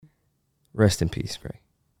Rest in peace, Greg.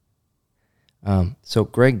 So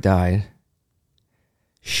Greg died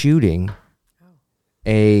shooting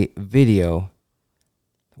a video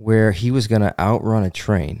where he was going to outrun a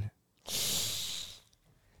train.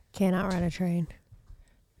 Can't outrun a train.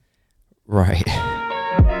 Right.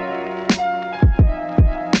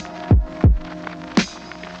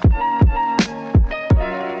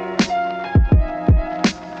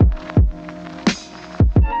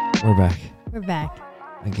 We're back. We're back.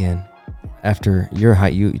 Again. After your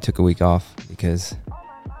height, you took a week off because...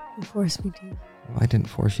 You forced me to. Well, I didn't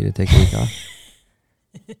force you to take a week off.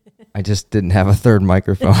 I just didn't have a third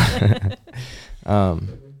microphone. But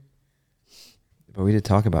we did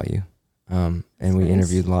talk about you. And we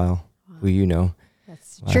interviewed Lyle, who you know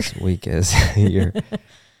That's last true. week as your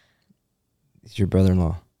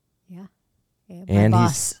brother-in-law. Yeah. My And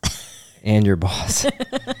boss. And your boss.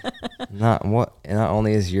 Not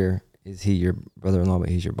only is he your brother-in-law, but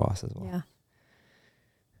he's your boss as well. Yeah.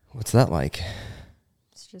 What's that like?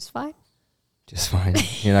 It's just fine. Just fine.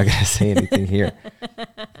 You're not going to say anything here.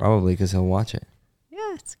 Probably because he'll watch it.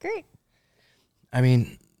 Yeah, it's great. I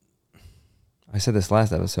mean, I said this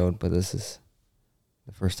last episode, but this is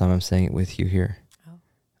the first time I'm saying it with you here.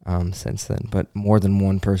 Since then. But more than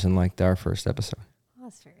one person liked our first episode. Well,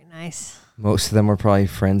 that's very nice. Most of them were probably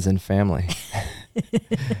friends and family.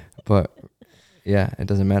 But yeah, it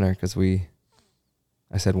doesn't matter because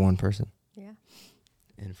I said one person. Yeah.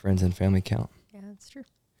 And friends and family count. Yeah, that's true.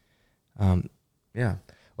 Yeah.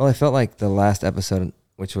 Well, I felt like the last episode,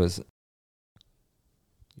 which was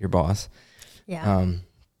your boss, Yeah.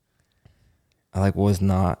 I was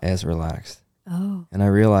not as relaxed. Oh. And I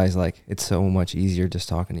realized it's so much easier just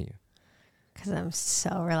talking to you. Because I'm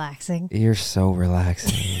so relaxing. You're so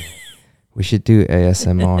relaxing. We should do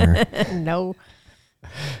ASMR. No.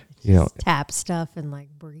 You know, Tap stuff and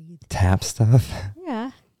breathe. tap stuff.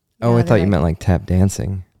 Yeah. Oh, I thought you meant tap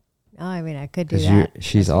dancing. Oh, I mean, I could do Because that.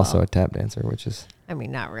 she's as also well. a tap dancer, which is... I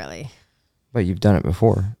mean, not really. But you've done it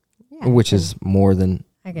before, Yeah, which is more than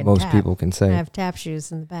I can most tap. people can I say. have tap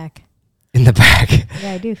shoes in the back. In the back?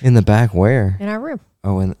 Yeah, I do. In the back where? In our room.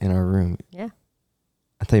 Oh, in our room. Yeah.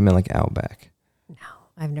 I thought you meant out back. No,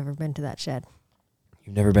 I've never been to that shed.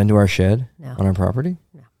 You've never been to our shed? No. On our property?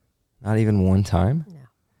 No. Not even one time? No.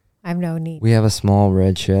 I have no need. We have a small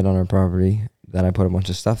red shed on our property that I put a bunch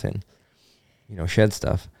of stuff in. Shed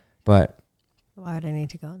stuff. But... Why would I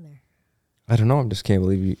need to go in there? I don't know. I just can't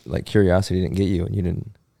believe you, curiosity didn't get you and you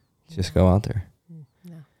didn't just go out there.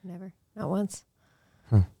 No, never. Not once.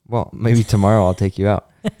 Huh. Well, maybe tomorrow I'll take you out.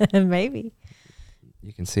 Maybe.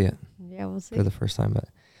 You can see it Yeah, we'll see. for the first time. But,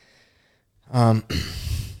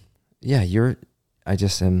 yeah,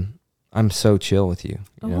 I'm so chill with you.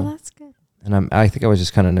 You know? Well, that's good. And I think I was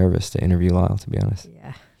just kind of nervous to interview Lyle, to be honest.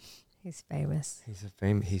 Yeah. He's famous.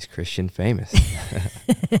 He's Christian famous.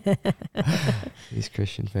 He's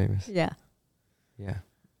Christian famous. Yeah. Yeah.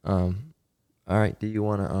 All right. Do you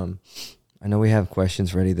want to, I know we have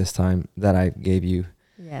questions ready this time that I gave you.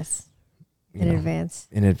 Yes. you In know, advance.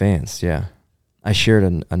 In advance, yeah. I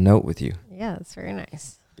shared a note with you Yeah, that's very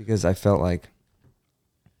nice. because I felt like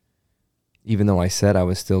even though I said I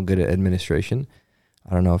was still good at administration,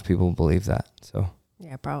 I don't know if people believe that. So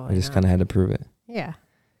Yeah, probably I just kind of had to prove it. Yeah.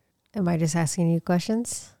 Am I just asking you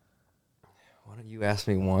questions? Why don't you ask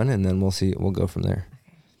me one and then we'll see. We'll go from there.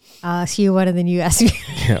 I'll ask you one and then you ask me.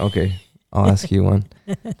 Yeah, okay. I'll ask you one.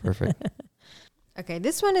 Perfect. Okay,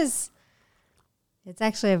 this one it's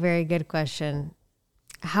actually a very good question.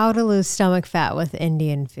 How to lose stomach fat with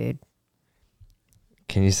Indian food.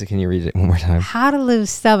 Can you read it one more time? How to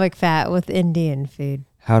lose stomach fat with Indian food.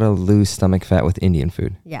 How to lose stomach fat with Indian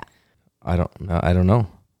food. Yeah. I don't know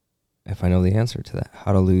if I know the answer to that.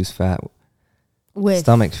 How to lose With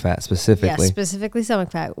stomach fat specifically. Yeah, specifically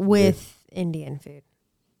stomach fat with Indian food.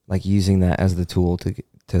 Like using that as the tool to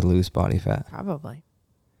lose body fat. Probably.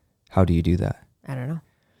 How do you do that? I don't know.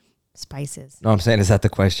 Spices. No, I'm saying, is that the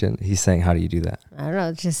question? He's saying, how do you do that? I don't know.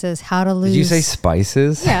 It just says how to lose. Did you say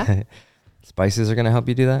spices? Yeah. Spices are going to help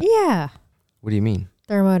you do that? Yeah. What do you mean?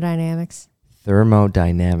 Thermodynamics.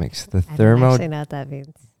 Thermodynamics. The I don't actually know what that means.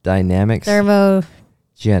 thermodynamics.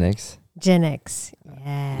 Thermogenics.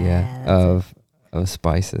 Yeah. Yeah. Of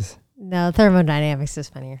spices. No, thermodynamics is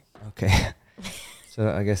funnier. Okay. So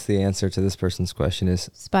I guess the answer to this person's question is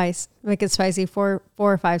Spice. Make it spicy. 4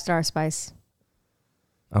 or 5 star spice.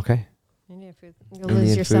 okay. Indian food. You'll Indian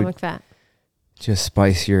lose your food. stomach fat. Just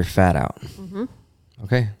spice your fat out. Mm-hmm.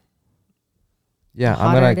 Okay. Yeah, The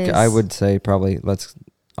hotter it is- I would say probably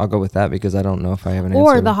I'll go with that because I don't know if I have an answer.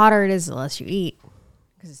 Or the hotter it is, the less you eat.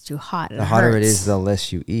 Because it's too hot. The hotter it is, the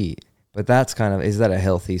less you eat. But that's is that a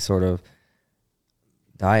healthy sort of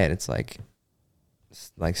diet, it's like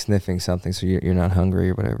sniffing something so you're not hungry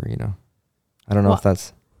or whatever, you know. I don't know if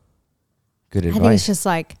that's good advice. I think it's just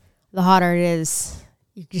like the hotter it is,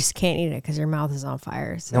 you just can't eat it because your mouth is on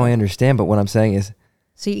fire. So. No, I understand, but what I'm saying is,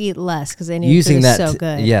 so you eat less because then using your food that is so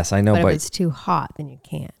good. yes, I know, but if it's too hot, then you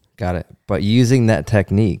can't. Got it. But using that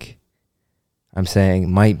technique, I'm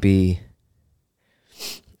saying might be,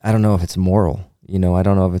 I don't know if it's moral. You know, I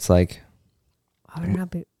don't know if it's like. Why would it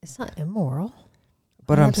not be? It's not immoral.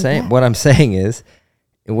 But what I'm saying is,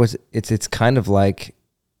 it's kind of like,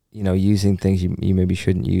 you know, using things you maybe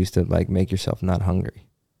shouldn't use to like make yourself not hungry.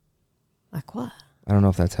 Like what? I don't know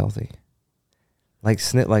if that's healthy.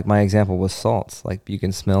 Like my example was salts. Like you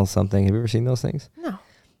can smell something. Have you ever seen those things? No.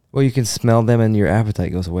 Well, you can smell them and your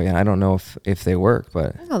appetite goes away. And I don't know if they work,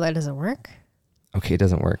 but. No, that doesn't work. Okay, it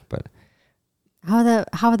doesn't work, but.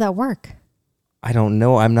 How would that work? I don't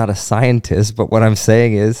know. I'm not a scientist, but what I'm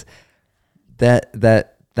saying is that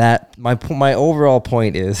my overall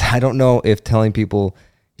point is I don't know if telling people,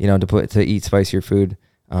 you know, to eat spicier food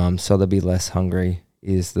so they'll be less hungry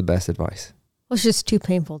is the best advice. Well, it's just too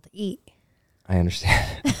painful to eat. I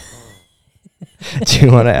understand. Do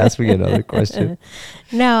you want to ask me another question?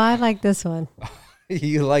 No, I like this one.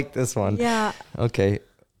 You like this one? Yeah. Okay.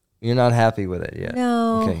 You're not happy with it yet.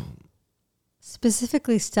 No. Okay.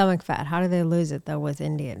 Specifically stomach fat. How do they lose it, though, with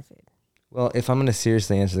Indian food? Well, if I'm going to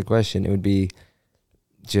seriously answer the question, it would be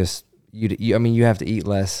just, I mean, you have to eat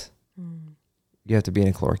less. You have to be in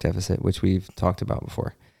a caloric deficit, which we've talked about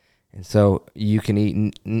before. And so you can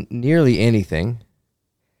eat nearly anything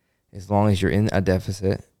as long as you're in a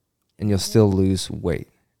deficit, and you'll still lose weight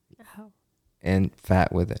and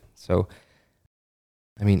fat with it. So,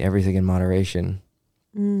 I mean, everything in moderation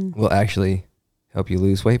will actually help you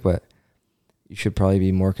lose weight, but you should probably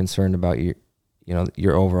be more concerned about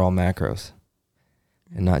your overall macros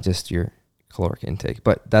and not just your caloric intake.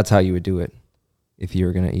 But that's how you would do it if you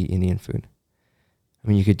were going to eat Indian food. I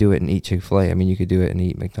mean, you could do it and eat Chick-fil-A. I mean, you could do it and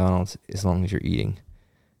eat McDonald's as long as you're eating,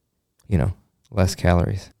 you know, less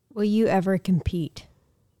calories. Will you ever compete?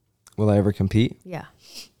 Will I ever compete? Yeah.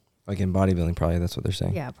 Like in bodybuilding, probably. That's what they're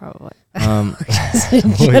saying. Yeah, probably.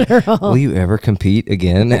 In general. Will you ever compete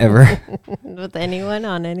again, ever? With anyone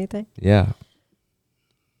on anything? Yeah.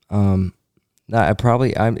 No,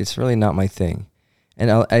 it's really not my thing.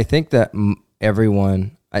 And I think that not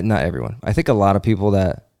everyone, I think a lot of people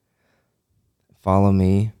that follow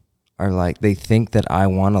me are like, they think that I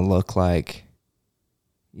want to look like,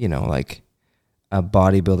 you know, like a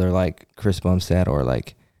bodybuilder like Chris Bumstead or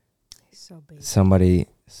like somebody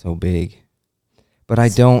so big. But I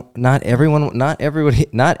don't, not everyone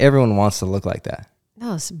wants to look like that.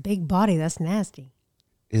 No, it's a big body. That's nasty.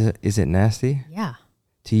 Is it nasty? Yeah.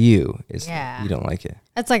 To you, yeah. You don't like it.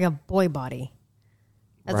 That's like a boy body.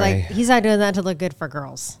 That's right. like, he's not doing that to look good for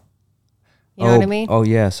girls. You know what I mean? Oh,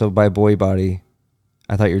 yeah. So by boy body,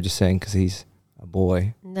 I thought you were just saying because he's a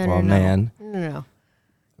boy or a man. No.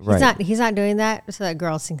 Right. He's not doing that so that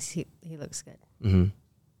girls think he looks good. Mm-hmm.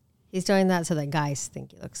 He's doing that so that guys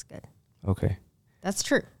think he looks good. Okay. That's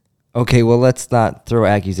true. Okay, well, let's not throw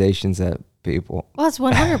accusations at people. Well, it's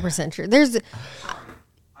 100% true. There's...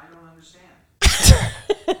 I don't understand.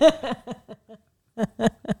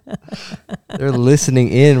 They're listening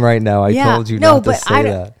in right now. I told you not to say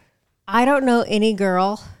that. I don't know any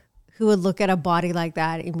girl who would look at a body like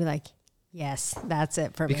that and be like, yes, that's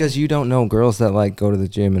it for me. Because you don't know girls that like go to the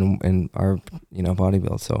gym and are, you know,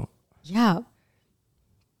 bodybuild. So yeah.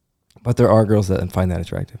 But there are girls that find that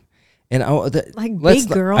attractive. And like big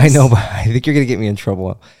girls. I know, but I think you're going to get me in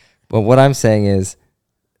trouble. But what I'm saying is...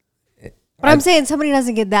 But I'm saying somebody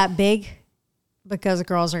doesn't get that big because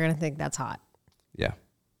girls are going to think that's hot. Yeah.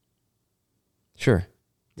 Sure.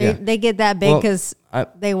 They get that big because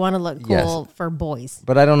they want to look cool for boys.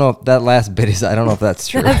 But I don't know if that last bit is... I don't know if that's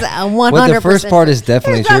true. That's 100%. Well, the first part is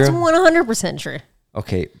definitely true. That's 100% true.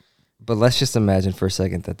 Okay. But let's just imagine for a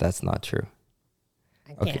second that that's not true.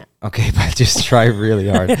 I can't. Okay, but just try really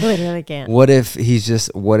hard. I literally can't. What if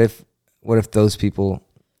those people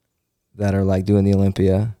that are like doing the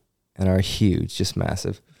Olympia and are huge, just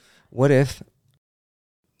massive, what if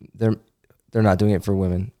they're not doing it for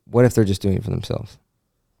women? What if they're just doing it for themselves?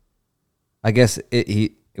 I guess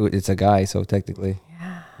it's a guy, so technically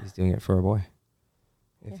he's doing it for a boy.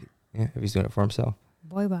 If he's doing it for himself.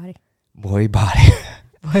 Boy body. Boy body.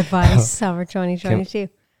 Boy body summer 2022.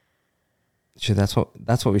 Sure, that's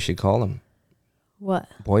what we should call them. What?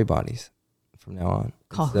 Boy bodies from now on.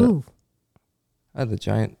 Call who? The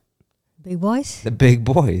giant. Big boys? The big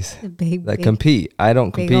boys. The big that compete. I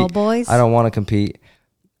don't compete. Big old boys? I don't want to compete.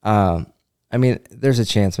 I I mean, there's a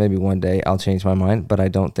chance maybe one day I'll change my mind, but I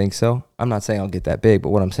don't think so. I'm not saying I'll get that big, but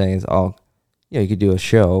what I'm saying is you could do a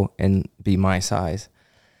show and be my size.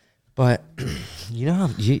 But you know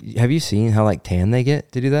have you seen how like tan they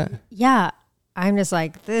get to do that? Yeah. I'm just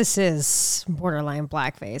like, this is borderline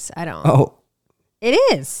blackface. I don't. Oh, It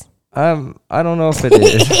is. I don't know if it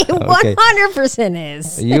is. Okay. 100%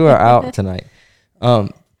 is. You are out tonight. I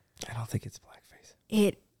don't think it's blackface.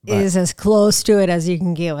 It is as close to it as you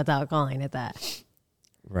can get without calling it that.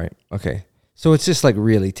 Right. Okay. So it's just like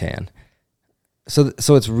really tan. So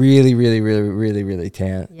it's really, really, really, really, really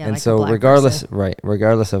tan. Yeah, and like a so black regardless, person. right,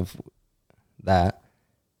 regardless of that,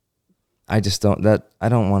 I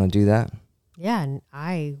don't want to do that. Yeah, and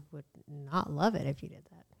I would not love it if you did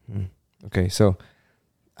that. Okay. So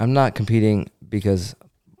I'm not competing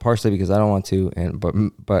partially because I don't want to,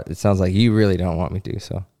 but it sounds like you really don't want me to.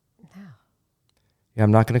 So yeah,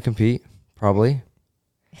 I'm not going to compete. Probably.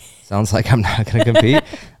 Sounds like I'm not going to compete.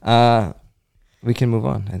 We can move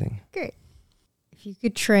on, I think. Great. If you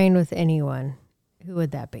could train with anyone, who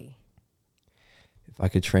would that be? If I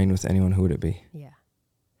could train with anyone, who would it be? Yeah.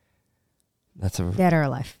 That's a Dead or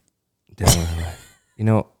alive? You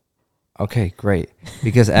know, okay, great.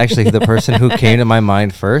 Because actually the person who came to my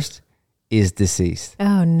mind first is deceased.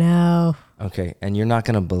 Oh, no. Okay, and you're not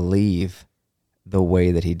going to believe the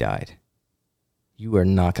way that he died. You are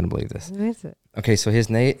not going to believe this. Who is it? Okay, so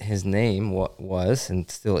his name was and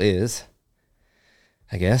still is,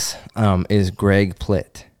 I guess, is Greg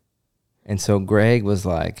Plitt. And so Greg was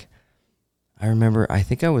like, I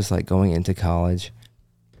think I was like going into college.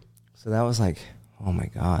 So that was like, oh my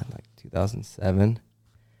God, like 2007.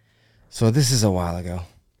 So this is a while ago.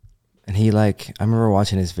 And I remember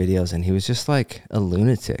watching his videos and he was just like a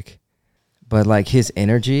lunatic. But like his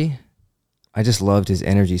energy, I just loved his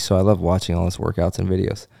energy. So I love watching all his workouts and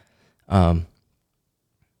videos.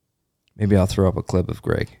 Maybe I'll throw up a clip of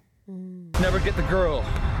Greg. Never get the girl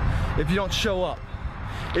if you don't show up.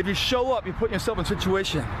 If you show up, you put yourself in a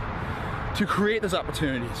situation to create those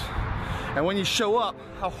opportunities. And when you show up,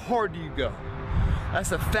 how hard do you go? That's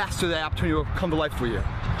the faster the opportunity will come to life for you.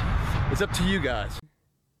 It's up to you guys.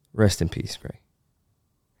 Rest in peace, Greg.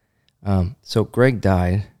 So Greg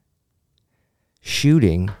died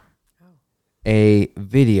shooting a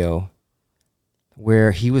video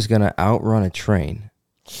where he was going to outrun a train.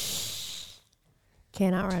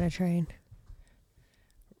 Can't outrun a train.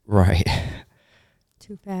 Right.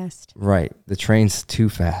 Too fast. Right. The train's too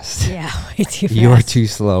fast. Yeah, way too fast. You're too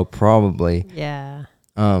slow, probably. Yeah.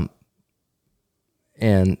 And,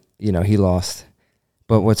 he lost.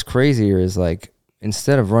 But what's crazier is, like,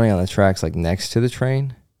 instead of running on the tracks, like, next to the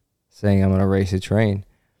train, saying I'm going to race a train,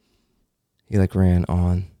 he, like, ran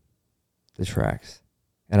on the tracks.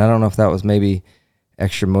 And I don't know if that was maybe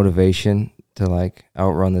extra motivation to, like,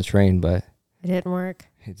 outrun the train, but It didn't work.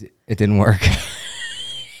 it didn't work.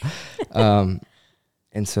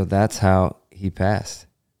 And so that's how he passed.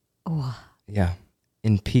 Oh. Yeah.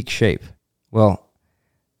 In peak shape. Well,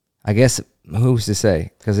 I guess who's to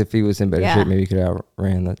say? Because if he was in better shape, maybe he could have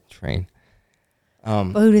outran the train.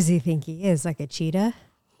 But who does he think he is? Like a cheetah?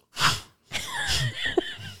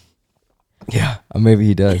 Yeah. Or maybe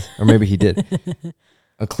he does. Or maybe he did.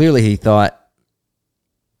 Clearly he thought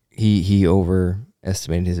he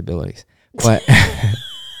overestimated his abilities. But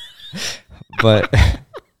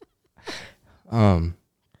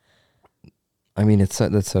I mean, that's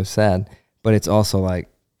so sad, but it's also like,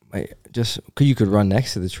 you could run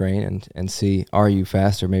next to the train and see, are you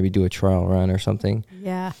fast, or maybe do a trial run or something.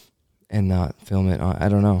 Yeah. And not film it. I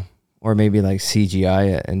don't know. Or maybe like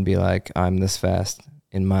CGI it and be like, I'm this fast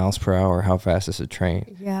in miles per hour. How fast is a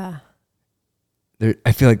train? Yeah.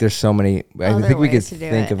 I feel like there's so many. I think we could ways to do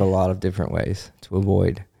think it. of a lot of different ways to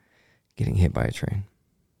avoid getting hit by a train.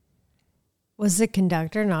 Was the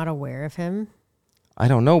conductor not aware of him? I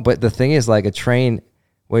don't know, but the thing is, like, a train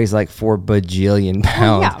weighs like 4 bajillion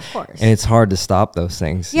pounds. Yeah, of course. And it's hard to stop those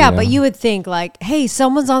things. Yeah, but you would think like, hey,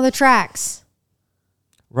 someone's on the tracks.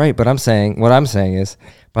 Right, but what I'm saying is,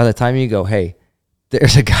 by the time you go, hey,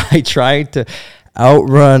 there's a guy trying to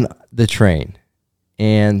outrun the train,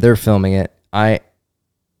 and they're filming it, I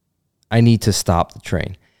need to stop the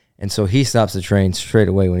train. And so he stops the train straight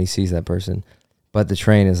away when he sees that person. But the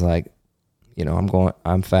train is like,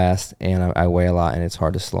 I'm fast and I weigh a lot and it's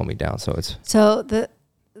hard to slow me down. So the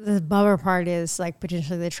bummer part is like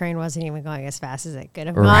potentially the train wasn't even going as fast as it could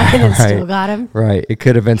have gone, and it still got him. Right. It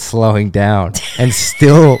could have been slowing down and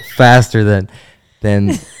still faster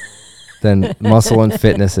than Muscle and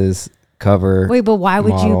Fitness's cover. Wait, but why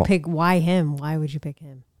would model. you pick? Why him? Why would you pick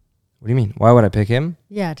him? What do you mean? Why would I pick him?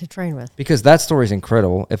 Yeah, to train with. Because that story's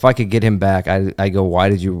incredible. If I could get him back, I go, why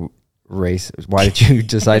did you race? Why did you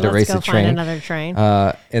decide to race Let's a go train? find another train.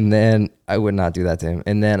 And then I would not do that to him.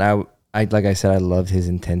 And then I like I said, I loved his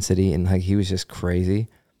intensity, and like he was just crazy.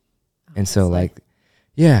 And so like,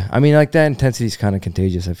 yeah, I mean, like that intensity is kind of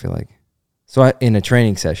contagious, I feel like. So in a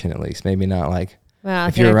training session, at least, maybe not like Well,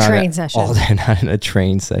 if you're in a around train session. all day, not in a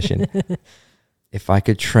train session. If I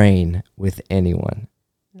could train with anyone,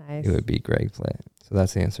 Nice. it would be Greg Plitt. So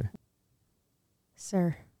that's the answer.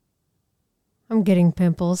 Sir, I'm getting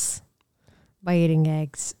pimples by eating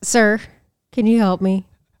eggs. Sir, can you help me,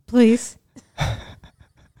 please?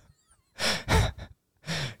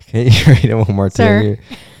 Can you read it one more time? Sir.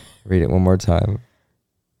 Read it one more time.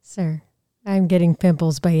 Sir, I'm getting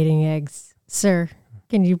pimples by eating eggs. Sir,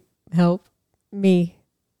 can you help me,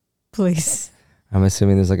 please? I'm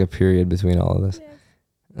assuming there's like a period between all of this. Yes.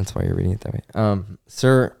 That's why you're reading it that way.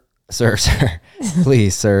 Sir,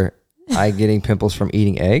 please, sir. I getting pimples from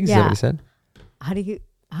eating eggs? Is that what he said? How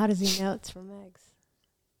does he know it's from eggs?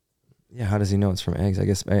 Yeah, how does he know it's from eggs? I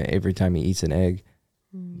guess every time he eats an egg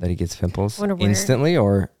that he gets pimples Wonder where- instantly,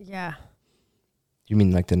 or Yeah. you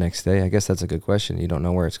mean like the next day? I guess that's a good question. You don't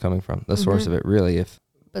know where it's coming from. The source of it, really. If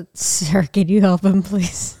But sir, can you help him,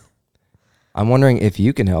 please? I'm wondering if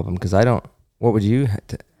you can help him, because I don't. What would you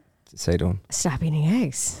to say to him? Stop eating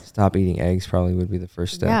eggs. Stop eating eggs probably would be the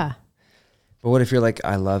first step. Yeah. But what if you're like,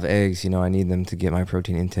 I love eggs, I need them to get my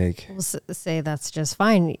protein intake. We'll say that's just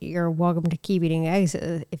fine. You're welcome to keep eating eggs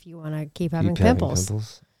if you want to keep having Keep having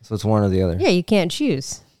pimples. So it's one or the other. Yeah, you can't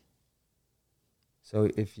choose. So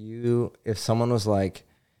if someone was like,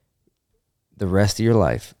 the rest of your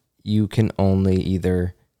life, you can only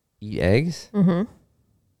either eat eggs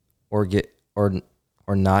or get or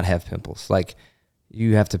not have pimples. Like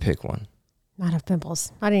you have to pick one. Not have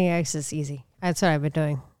pimples. Not eating eggs is easy. That's what I've been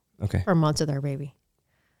doing Okay. for months with our baby.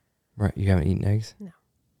 Right. You haven't eaten eggs?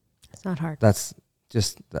 It's not hard. That's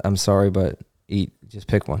just, I'm sorry, but just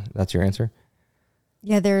pick one. That's your answer?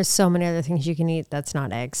 Yeah, there's so many other things you can eat that's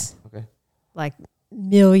not eggs. Okay. Like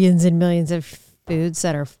millions and millions of foods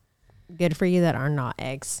that are good for you that are not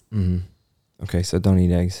eggs. Mm-hmm. Okay, so don't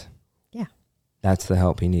eat eggs. Yeah. That's the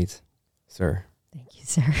help he needs, sir. Thank you,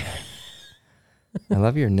 sir. I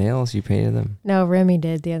love your nails. You painted them. No, Remy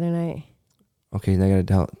did the other night. Okay, now I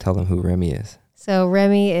got to tell them who Remy is. So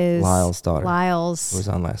Remy is Lyle's daughter. Lyle's Who was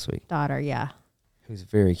on last week. daughter, yeah. Who's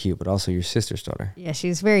very cute, but also your sister's daughter. Yeah,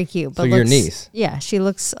 she's very cute. But So your niece. Yeah, she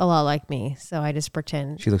looks a lot like me. So I just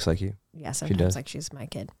pretend. She looks like you. Yeah, does. sometimes like she's my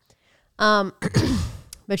kid.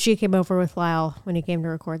 But she came over with Lyle when he came to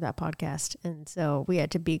record that podcast. And so we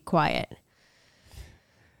had to be quiet.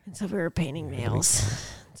 And so we were painting nails.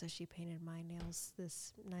 So she painted my nails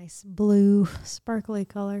this nice blue, sparkly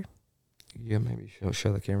color. Yeah, maybe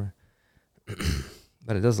show the camera.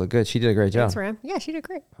 But it does look good. She did a great job. Thanks, Ram. Yeah, she did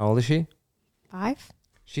great. How old is she? 5?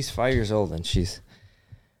 She's 5 years old, and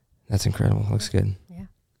that's incredible. Looks good. Yeah.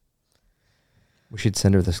 We should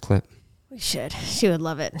send her this clip. We should. She would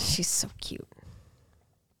love it. She's so cute.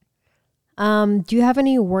 Do you have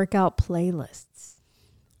any workout playlists?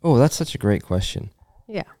 Oh, that's such a great question.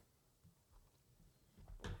 Yeah.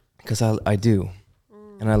 Because I do,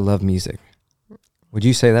 and I love music. Would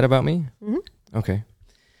you say that about me? Mm-hmm. Okay.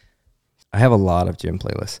 I have a lot of gym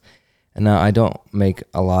playlists, and now I don't make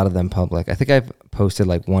a lot of them public. I think I've posted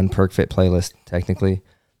like one PerkFit playlist, technically,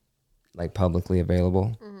 like publicly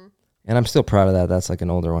available, and I'm still proud of that. That's like an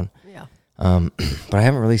older one. Yeah. But I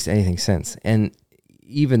haven't released anything since. And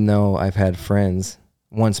even though I've had friends,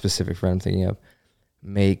 one specific friend I'm thinking of,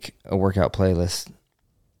 make a workout playlist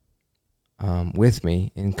with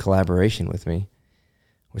me, in collaboration with me,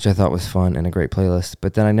 which I thought was fun and a great playlist.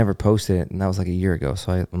 But then I never posted it, and that was like a year ago.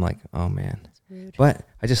 So I'm like, oh, man. That's rude. But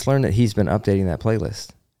I just learned that he's been updating that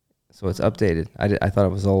playlist. So it's updated. I thought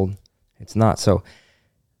it was old. It's not. So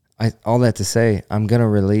all that to say, I'm going to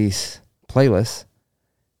release playlists,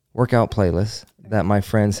 workout playlists that my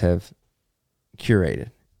friends have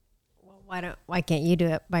curated. Well, why can't you do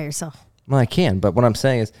it by yourself? Well, I can, but what I'm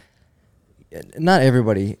saying is not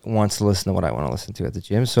everybody wants to listen to what I want to listen to at the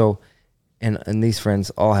gym. So, and these friends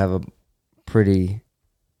all have a pretty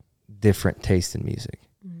different taste in music.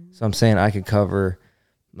 Mm-hmm. So I'm saying I could cover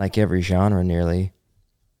like every genre nearly.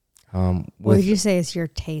 What would you say is your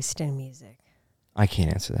taste in music? I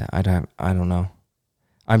can't answer that. I don't know.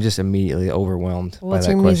 I'm just immediately overwhelmed by that question. What's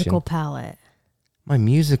your musical palette? My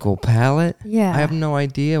musical palette? Yeah. I have no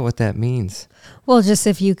idea what that means. Well, just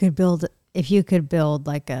if you could build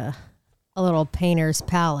like a little painter's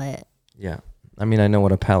palette. Yeah. I mean, I know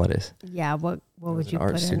what a palette is. Yeah, what would you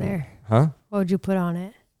art put student. in there? Huh? What would you put on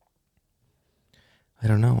it? I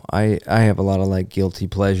don't know. I have a lot of like guilty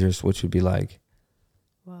pleasures, which would be like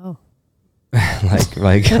Whoa. like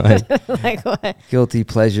Like what? guilty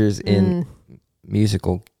pleasures in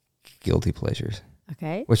musical guilty pleasures,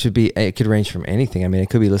 Okay. which would be, it could range from anything. I mean, it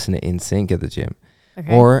could be listening to NSYNC at the gym,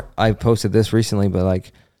 Okay. or I posted this recently, but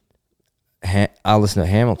like I'll listen to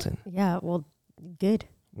Hamilton. Yeah. Well, good.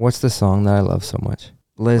 What's the song that I love so much?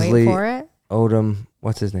 Wait Leslie for it. Odom.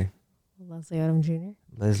 What's his name? Leslie Odom Jr.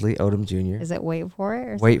 Leslie Odom Jr. Is it Wait for it?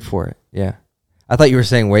 Or Wait for it. Yeah. I thought you were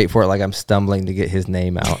saying wait for it like I'm stumbling to get his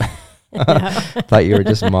name out. Thought you were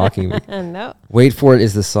just mocking me. No. Wait for it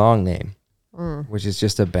is the song name, Mm. which is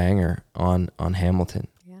just a banger on Hamilton.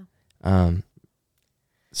 Yeah.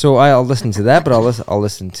 So I'll listen to that, but I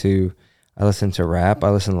listen to rap. I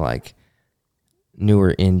listen to like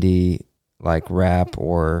newer indie like rap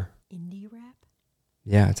or Indie rap.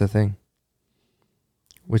 yeah, it's a thing.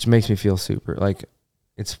 Which makes me feel super like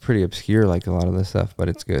it's pretty obscure like a lot of this stuff, but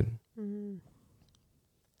it's good. Mm.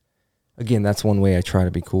 Again, that's one way I try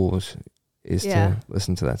to be cool is Yeah. to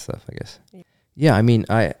listen to that stuff, I guess. Yeah. Yeah, I mean,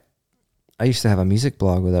 I used to have a music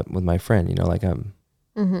blog with my friend, you know, like I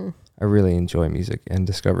really enjoy music and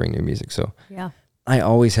discovering new music. So Yeah. I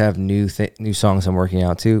always have new songs I'm working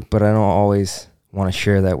out to, but I don't always want to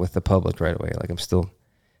share that with the public right away. Like I'm still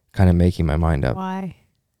kind of making my mind up. Why?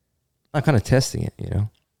 I'm kind of testing it, you know,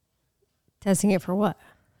 Testing it for what?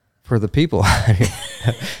 for the people,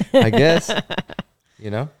 I guess, you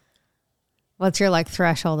know. What's your like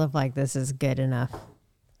threshold of like this is good enough?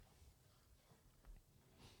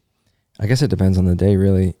 I guess it depends on the day,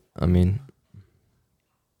 really. I mean,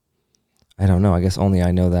 I don't know. I guess only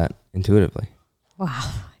I know that intuitively.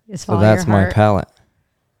 Wow. Just So follow that's your my heart. palette.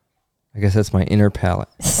 I guess that's my inner palette,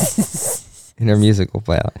 inner musical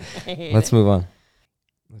palette. Let's move on.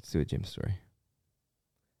 Let's do a gym story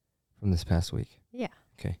from this past week. Yeah.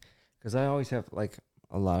 Okay. Because I always have like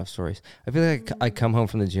a lot of stories. I feel like I come home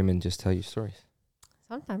from the gym and just tell you stories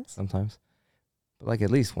sometimes. But like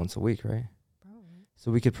at least once a week, right? Probably.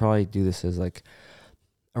 So we could probably do this as like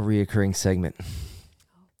a reoccurring segment.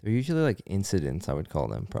 They're usually like incidents, I would call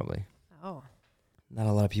them, probably. Oh. Not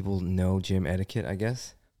a lot of people know gym etiquette, I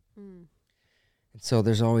guess. Mm. And so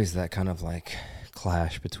there's always that kind of like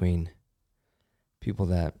clash between people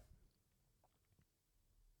that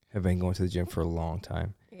have been going to the gym for a long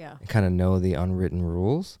time Yeah. and kind of know the unwritten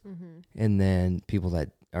rules. Mm-hmm. And then people that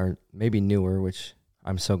are maybe newer, which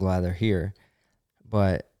I'm so glad they're here,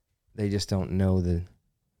 but they just don't know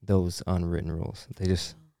those unwritten rules. They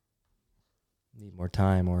just need more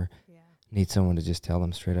time or Yeah. need someone to just tell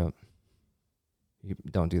them straight up, you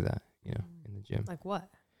don't do that, you know, in the gym. Like what?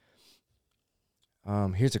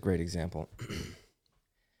 Here's a great example.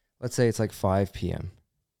 Let's say it's like 5 p.m.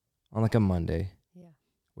 on like a Monday, Yeah.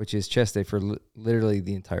 which is chest day for literally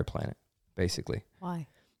the entire planet, basically. Why?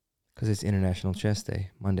 Because it's International Chest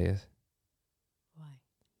Day. Monday is. Why?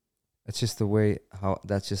 That's just the way,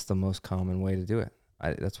 that's just the most common way to do it.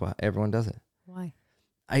 That's why everyone does it. Why?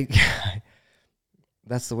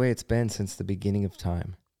 That's the way it's been since the beginning of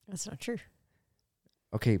time. That's not true.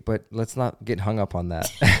 Okay, but let's not get hung up on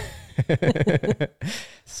that.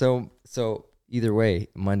 So either way,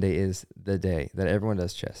 Monday is the day that everyone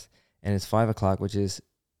does chest. And it's 5 o'clock, which is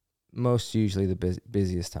most usually the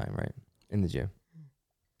busiest time, right, in the gym.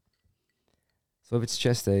 So if it's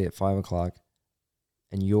chest day at 5 o'clock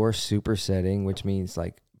and you're supersetting, which means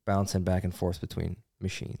like bouncing back and forth between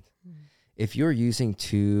machines. If you're using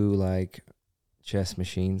 2 like chest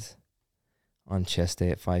machines on chest day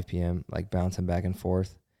at 5 p.m., like bouncing back and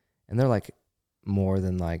forth, and they're like more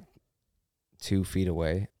than like 2 feet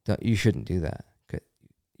away, you shouldn't do that.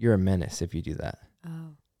 You're a menace if you do that.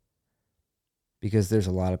 Oh. Because there's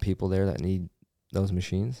a lot of people there that need those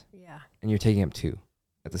machines, Yeah. and you're taking up 2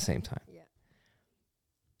 at the same time. Yeah.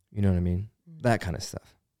 You know what I mean? That kind of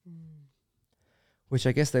stuff. Which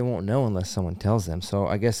I guess they won't know unless someone tells them. So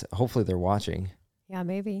I guess hopefully they're watching, Yeah,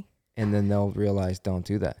 maybe. and then they'll realize don't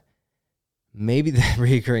do that. Maybe the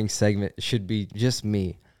recurring segment should be just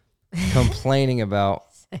me complaining about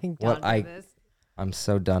Saying what don't do this. I'm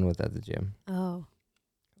so done with at the gym. Oh.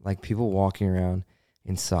 Like people walking around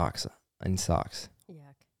in socks. Yuck.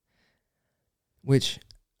 Which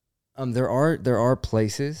there are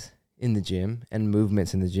places in the gym and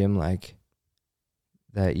movements in the gym like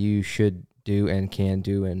that you should do and can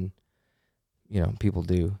do, and you know people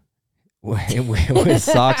do with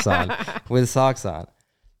socks on. With socks on.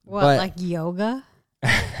 What, But- like yoga?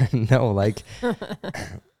 No, like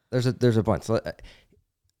there's a bunch.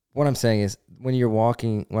 What I'm saying is when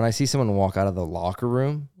I see someone walk out of the locker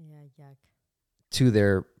room Yeah, yuck. to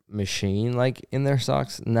their machine, like in their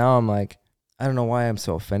socks, now I'm like, I don't know why I'm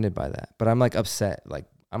so offended by that, but I'm like upset. Like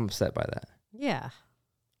I'm upset by that. Yeah.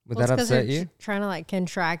 Would Well, that it's 'cause upset they're you? Trying to like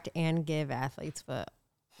contract and give athlete's foot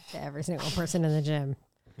to every single person in the gym.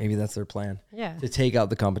 Maybe that's their plan. Yeah. To take out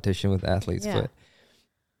the competition with athlete's Yeah. foot.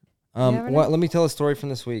 never know. Let me tell a story from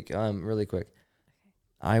this week, really quick.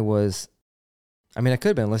 I could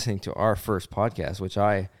have been listening to our first podcast, which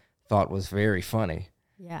I thought was very funny.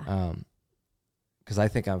 Yeah. Because I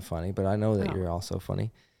think I'm funny, but I know that Oh. you're also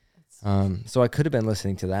funny. So I could have been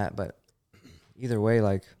listening to that, but either way,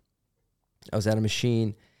 like, I was at a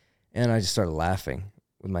machine and I just started laughing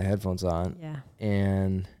with my headphones on, Yeah.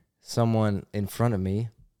 and someone in front of me,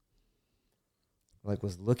 like,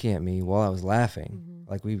 was looking at me while I was laughing.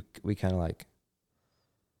 Like, we kind of like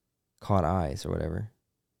caught eyes or whatever.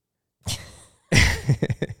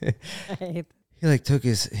 He like took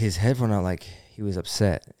his headphone out, like he was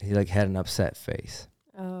upset. He like had an upset face.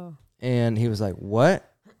 Oh. And he was like, "What?"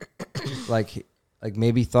 like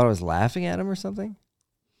maybe he thought I was laughing at him or something.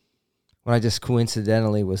 When I just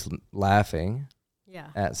coincidentally was laughing Yeah.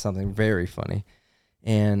 at something very funny,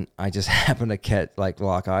 and I just happened to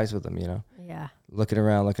lock eyes with him, Yeah. looking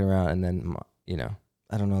around, and then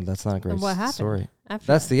I don't know. That's not a great And what happened story. After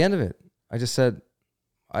That's that? the end of it. I just said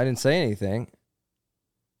I didn't say anything,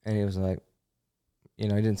 and he was like, he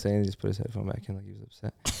didn't say anything. He just put his headphone back in like he was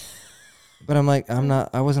upset. But I'm like,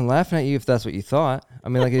 I wasn't laughing at you if that's what you thought. I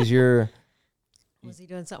mean, like, Was he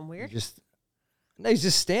doing something weird? No, he's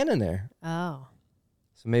just standing there. Oh.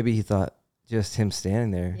 So maybe he thought just him standing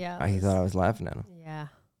there. Yeah, He thought I was laughing at him. Yeah.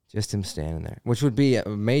 Just him standing there, which would be a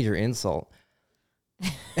major insult.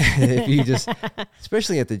 If you just,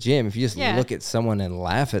 especially at the gym, if you just Yeah. look at someone and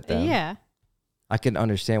laugh at them. Yeah. I can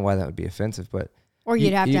understand why that would be offensive, but Or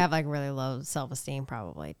you'd have you- to have like really low self-esteem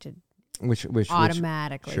probably to which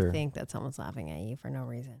automatically sure. think that someone's laughing at you for no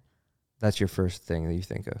reason. that's your first thing that you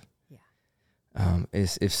think of. Yeah.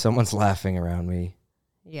 Is if someone's laughing around me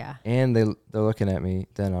Yeah. and they're looking at me,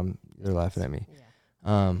 then they're laughing at me.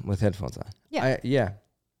 Yeah. With headphones on. Yeah.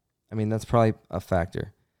 I mean, that's probably a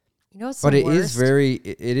factor. You know what's But the it worst?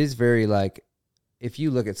 is very like, if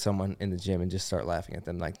you look at someone in the gym and just start laughing at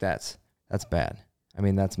them, like that's bad. I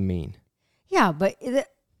mean, that's mean. Yeah, but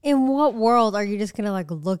in what world are you just going to like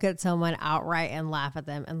look at someone outright and laugh at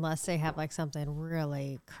them unless they have like something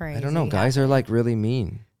really crazy? I don't know. Guys are like really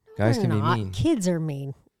mean. Guys They're can not. be mean. Kids are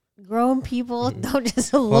mean. Grown people don't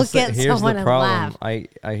just Well, look at here's someone the and problem. laugh.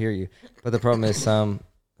 I hear you, but the problem is some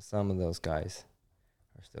of those guys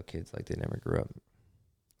are still kids. Like they never grew up.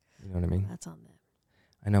 You know what I mean? That's on them.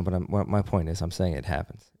 I know, but my point is, I'm saying it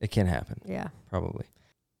happens. It can happen. Yeah. Probably.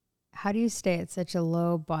 How do you stay at such a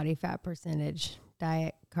low body fat percentage?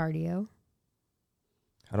 Diet, cardio?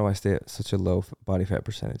 How do I stay at such a low body fat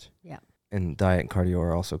percentage? Yeah. And diet and cardio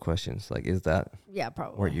are also questions. Like, is that Yeah,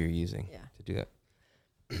 probably. what you're using Yeah. to do that?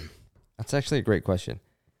 That's actually a great question,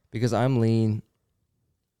 because I'm lean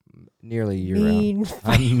nearly year round. Mean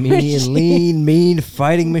I'm mean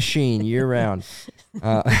fighting machine year round.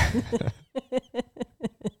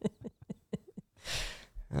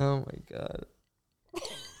 Oh my God.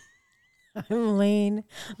 I'm lean.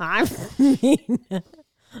 I'm mean.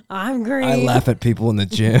 I'm green. I laugh at people in the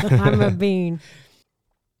gym. I'm a bean.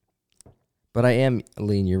 But I am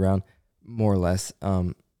lean year round, more or less.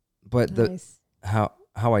 But Nice. how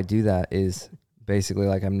I do that is basically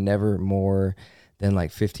like I'm never more than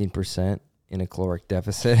like 15% in a caloric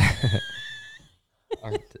deficit.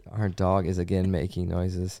 Our dog is again making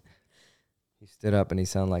noises. He stood up and he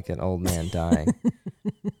sounded like an old man dying.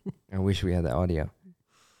 I wish we had the audio.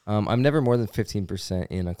 I'm never more than 15%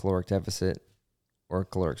 in a caloric deficit or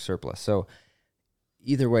caloric surplus. So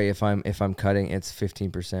either way, if I'm cutting, it's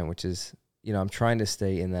 15%, which is, I'm trying to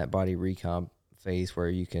stay in that body recomp phase where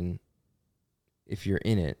you can, if you're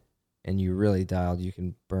in it and you really dialed, you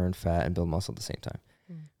can burn fat and build muscle at the same time.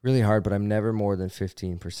 Really hard, but I'm never more than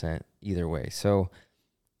 15% either way. So,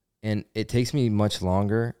 and it takes me much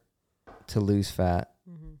longer to lose fat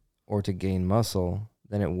or to gain muscle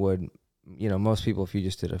than it would, most people, if you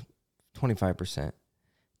just did a 25%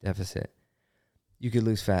 deficit, you could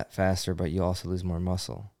lose fat faster, but you also lose more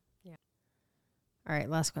muscle. Yeah. All right,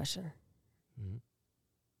 last question. Mm-hmm.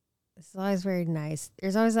 This is always very nice.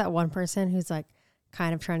 There's always that one person who's like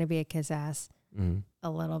kind of trying to be a kiss ass a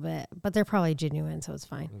little bit, but they're probably genuine, so it's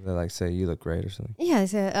fine. They like say you look great or something. Yeah, I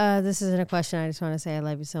said, this isn't a question. I just want to say I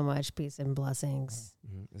love you so much. Peace and blessings.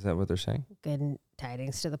 Is that what they're saying? Good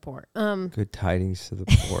tidings to the poor. Good tidings to the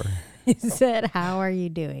poor. He said, how are you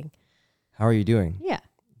doing? How are you doing? Yeah.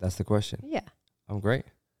 That's the question. Yeah. I'm great.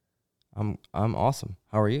 I'm awesome.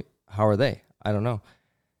 How are you? How are they? I don't know.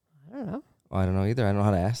 I don't know. Well, I don't know either. I don't know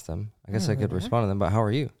how to ask them. I guess I could respond to them, but how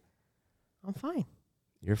are you? I'm fine.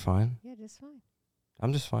 You're fine. Yeah, just fine.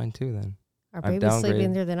 I'm just fine too then. Our I've baby's sleeping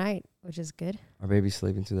downgraded. through the night, which is good. Our baby's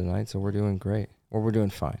sleeping through the night, so we're doing great. Or we're doing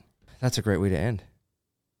fine. That's a great way to end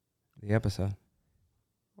the episode.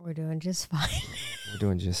 We're doing just fine. We're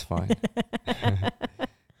doing just fine.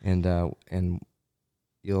 And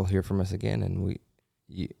you'll hear from us again, and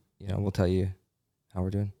we'll tell you how we're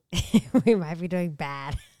doing. We might be doing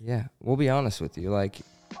bad. Yeah, we'll be honest with you. Like, if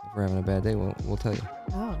we're having a bad day, we'll tell you.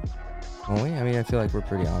 Oh, Won't we? I mean, I feel like we're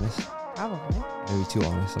pretty honest. probably. Maybe too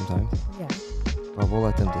honest sometimes. Yeah. But we'll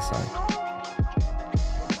let them decide.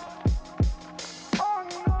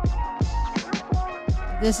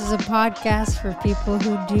 This is a podcast for people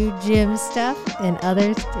who do gym stuff and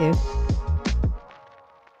others too.